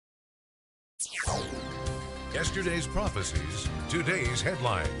Yesterday's prophecies, today's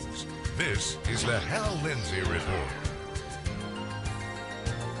headlines. This is the Hal Lindsey Report.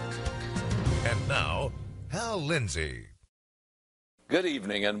 And now, Hal Lindsey. Good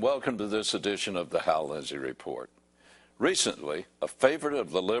evening and welcome to this edition of the Hal Lindsey Report. Recently, a favorite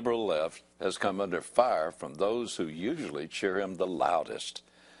of the liberal left has come under fire from those who usually cheer him the loudest.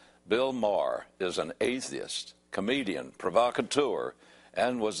 Bill Maher is an atheist, comedian, provocateur,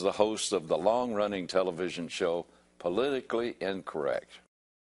 and was the host of the long-running television show Politically Incorrect.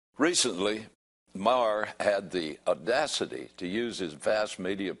 Recently, Maher had the audacity to use his vast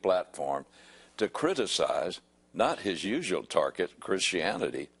media platform to criticize not his usual target,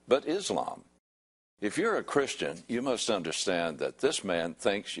 Christianity, but Islam. If you're a Christian, you must understand that this man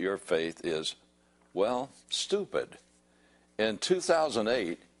thinks your faith is, well, stupid. In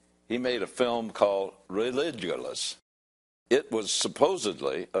 2008, he made a film called Religious. It was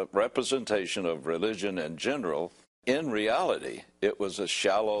supposedly a representation of religion in general. In reality, it was a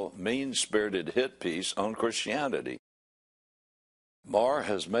shallow, mean-spirited hit piece on Christianity. Maher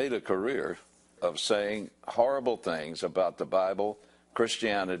has made a career of saying horrible things about the Bible,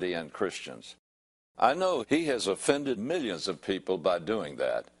 Christianity, and Christians. I know he has offended millions of people by doing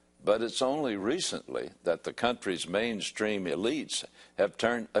that, but it's only recently that the country's mainstream elites have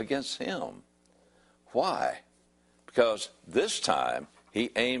turned against him. Why? Because this time he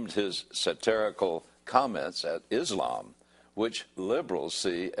aimed his satirical comments at Islam, which liberals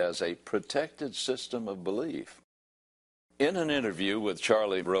see as a protected system of belief. In an interview with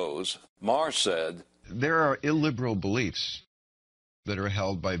Charlie Rose, Maher said, "There are illiberal beliefs that are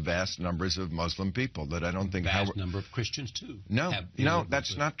held by vast numbers of Muslim people that I don't think... Vast number of Christians, too. No,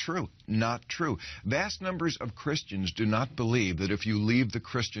 that's not true. Not true. Vast numbers of Christians do not believe that if you leave the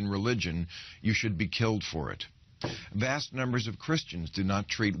Christian religion, you should be killed for it. Vast numbers of Christians do not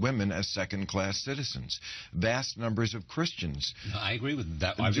treat women as second-class citizens. Vast numbers of Christians I agree with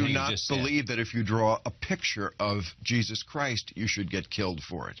that. do not believe that if you draw a picture of Jesus Christ, you should get killed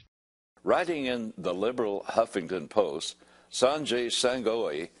for it." Writing in the liberal Huffington Post, Sanjay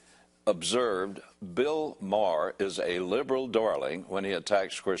Sangoi observed Bill Maher is a liberal darling when he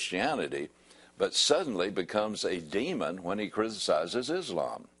attacks Christianity, but suddenly becomes a demon when he criticizes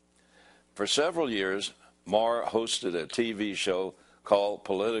Islam. For several years, Maher hosted a TV show called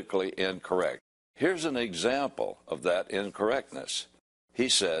Politically Incorrect. Here's an example of that incorrectness. He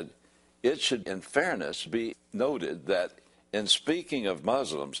said, "It should, in fairness, be noted that in speaking of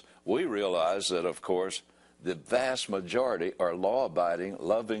Muslims, we realize that, of course, the vast majority are law-abiding,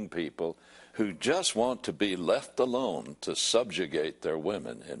 loving people who just want to be left alone to subjugate their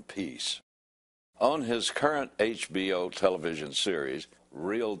women in peace." On his current HBO television series,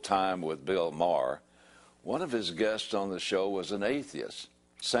 Real Time with Bill Maher, one of his guests on the show was an atheist,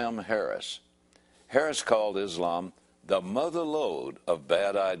 Sam Harris. Harris called Islam the mother lode of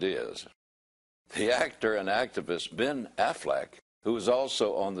bad ideas. The actor and activist Ben Affleck, who was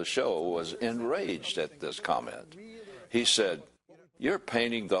also on the show, was enraged at this comment. He said, "You're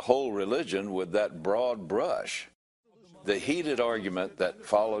painting the whole religion with that broad brush." The heated argument that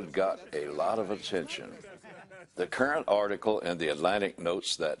followed got a lot of attention. The current article in The Atlantic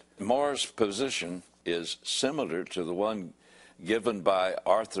notes that Maher's position is similar to the one given by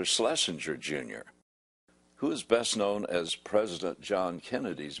Arthur Schlesinger, Jr., who is best known as President John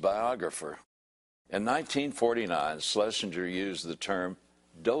Kennedy's biographer. In 1949, Schlesinger used the term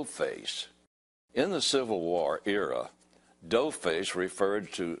doughface. In the Civil War era, doughface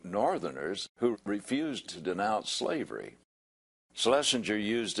referred to Northerners who refused to denounce slavery. Schlesinger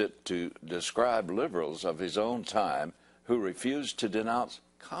used it to describe liberals of his own time who refused to denounce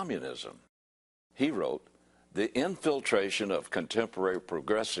communism. He wrote, "The infiltration of contemporary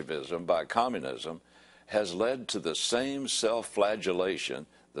progressivism by communism has led to the same self-flagellation,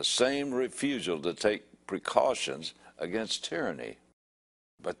 the same refusal to take precautions against tyranny."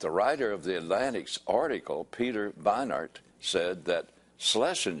 But the writer of the Atlantic's article, Peter Beinart, said that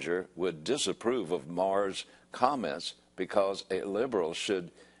Schlesinger would disapprove of Maher's comments because a liberal should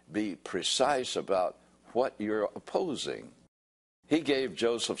be precise about what you're opposing. He gave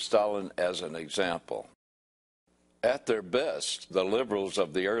Joseph Stalin as an example. At their best, the liberals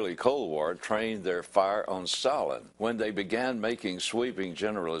of the early Cold War trained their fire on Stalin. When they began making sweeping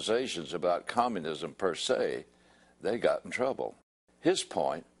generalizations about communism per se, they got in trouble. His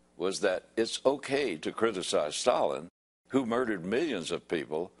point was that it's okay to criticize Stalin, who murdered millions of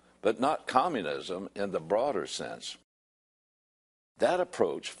people, but not communism in the broader sense. That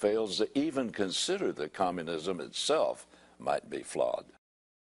approach fails to even consider that communism itself might be flawed.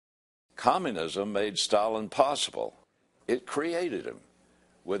 Communism made Stalin possible. It created him.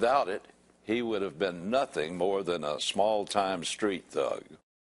 Without it, he would have been nothing more than a small-time street thug.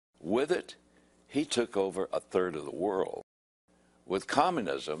 With it, he took over a third of the world. With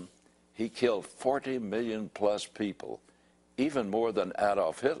communism, he killed 40 million plus people, even more than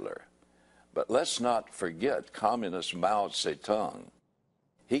Adolf Hitler. But let's not forget communist Mao Zedong.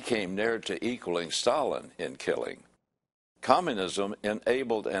 He came near to equaling Stalin in killing. Communism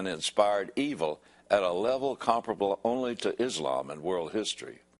enabled and inspired evil at a level comparable only to Islam in world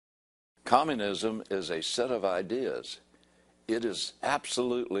history. Communism is a set of ideas. It is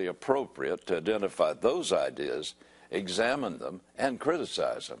absolutely appropriate to identify those ideas, examine them, and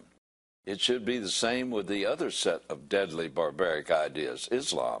criticize them. It should be the same with the other set of deadly barbaric ideas,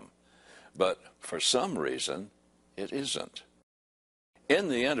 Islam. But for some reason, it isn't. In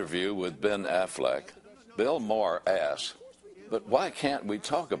the interview with Ben Affleck, Bill Maher asked, "But why can't we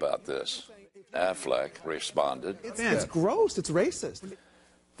talk about this?" Affleck responded, It's gross. It's racist.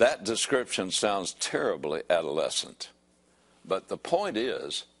 "That description sounds terribly adolescent. But the point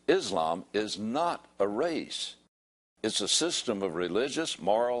is, Islam is not a race. It's a system of religious,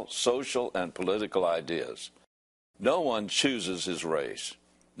 moral, social, and political ideas. No one chooses his race.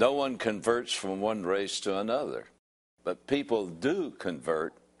 No one converts from one race to another. But people do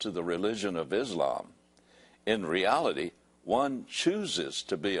convert to the religion of Islam. In reality, one chooses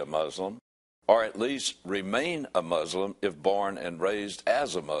to be a Muslim, or at least remain a Muslim if born and raised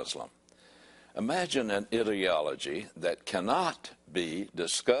as a Muslim. Imagine an ideology that cannot be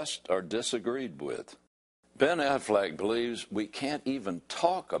discussed or disagreed with." Ben Affleck believes we can't even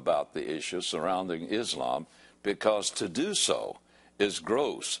talk about the issue surrounding Islam because to do so is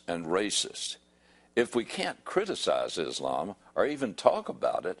gross and racist. If we can't criticize Islam or even talk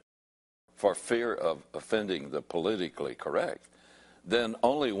about it for fear of offending the politically correct, then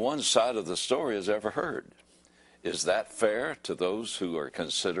only one side of the story is ever heard. Is that fair to those who are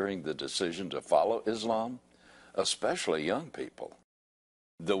considering the decision to follow Islam, especially young people?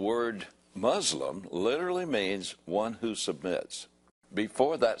 The word Muslim literally means one who submits.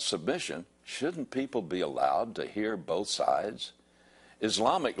 Before that submission, shouldn't people be allowed to hear both sides?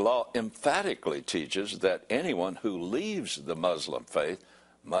 Islamic law emphatically teaches that anyone who leaves the Muslim faith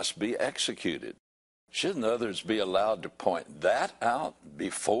must be executed. Shouldn't others be allowed to point that out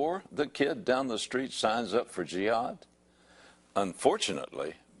before the kid down the street signs up for jihad?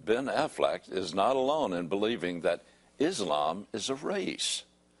 Unfortunately, Ben Affleck is not alone in believing that Islam is a race.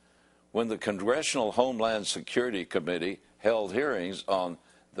 When the Congressional Homeland Security Committee held hearings on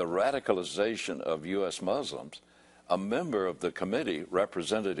the radicalization of U.S. Muslims, a member of the committee,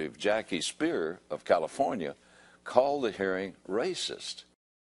 Representative Jackie Spear of California, called the hearing racist.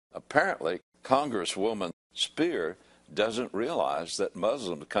 Apparently, Congresswoman Spear doesn't realize that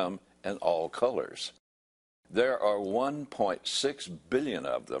Muslims come in all colors. There are 1.6 billion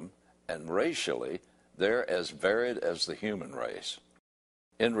of them, and racially, they're as varied as the human race.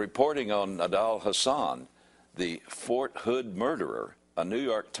 In reporting on Nadal Hassan, the Fort Hood murderer, a New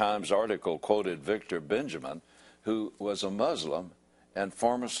York Times article quoted Victor Benjamin, who was a Muslim and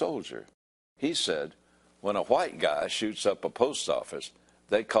former soldier. He said, "When a white guy shoots up a post office,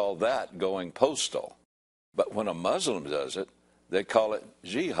 they call that going postal. But when a Muslim does it, they call it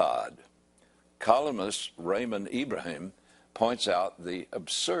jihad." Columnist Raymond Ibrahim points out the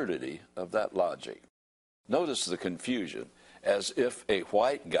absurdity of that logic. Notice the confusion, as if a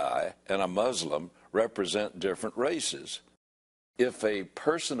white guy and a Muslim represent different races. If a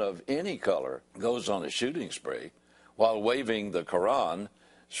person of any color goes on a shooting spree while waving the Quran,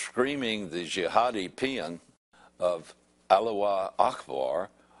 screaming the jihadi paean of Allahu Akbar,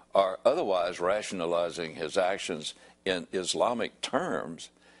 or otherwise rationalizing his actions in Islamic terms,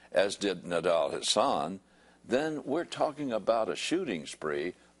 as did Nadal Hassan, then we're talking about a shooting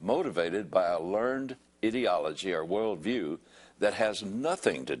spree motivated by a learned ideology or worldview that has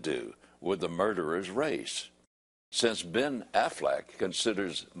nothing to do with the murderer's race. Since Ben Affleck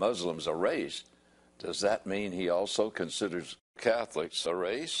considers Muslims a race, does that mean he also considers Catholics a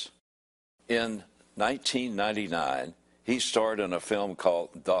race? In 1999, he starred in a film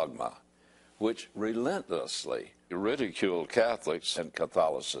called Dogma, which relentlessly ridiculed Catholics and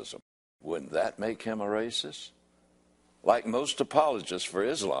Catholicism. Wouldn't that make him a racist? Like most apologists for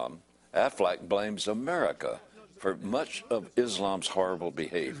Islam, Affleck blames America for much of Islam's horrible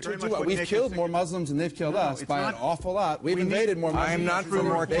behavior. We've killed more Muslims than they've killed us by an awful lot. We've invaded more Muslims. I am not for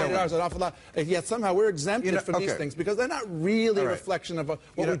more killing. An awful lot. Yet somehow we're exempted from these things because they're not really a reflection of what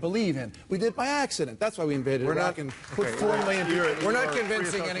we believe in. We did it by accident. That's why we invaded Iraq and put 4 million people. We're not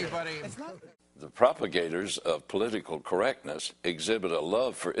convincing anybody. The propagators of political correctness exhibit a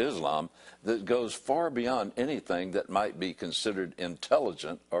love for Islam that goes far beyond anything that might be considered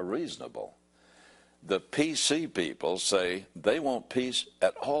intelligent or reasonable. The PC people say they want peace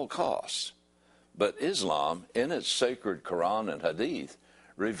at all costs. But Islam, in its sacred Quran and Hadith,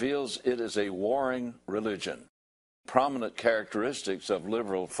 reveals it is a warring religion. Prominent characteristics of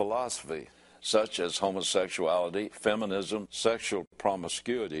liberal philosophy, such as homosexuality, feminism, sexual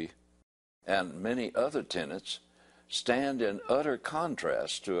promiscuity, and many other tenets, stand in utter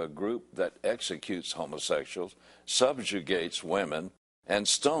contrast to a group that executes homosexuals, subjugates women, and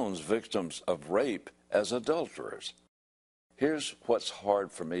stones victims of rape as adulterers. Here's what's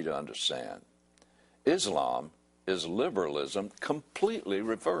hard for me to understand. Islam is liberalism completely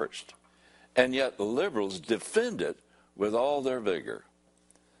reversed, and yet liberals defend it with all their vigor.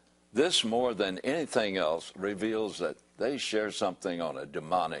 This, more than anything else, reveals that they share something on a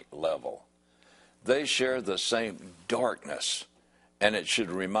demonic level. They share the same darkness, and it should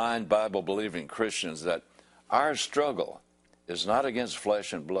remind Bible-believing Christians that our struggle is not against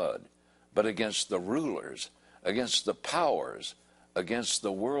flesh and blood, but against the rulers, against the powers, against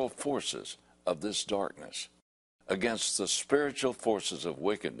the world forces of this darkness, against the spiritual forces of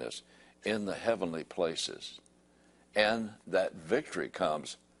wickedness in the heavenly places. And that victory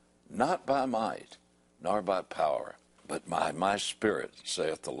comes not by might, nor by power, but by my Spirit,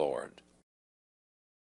 saith the Lord.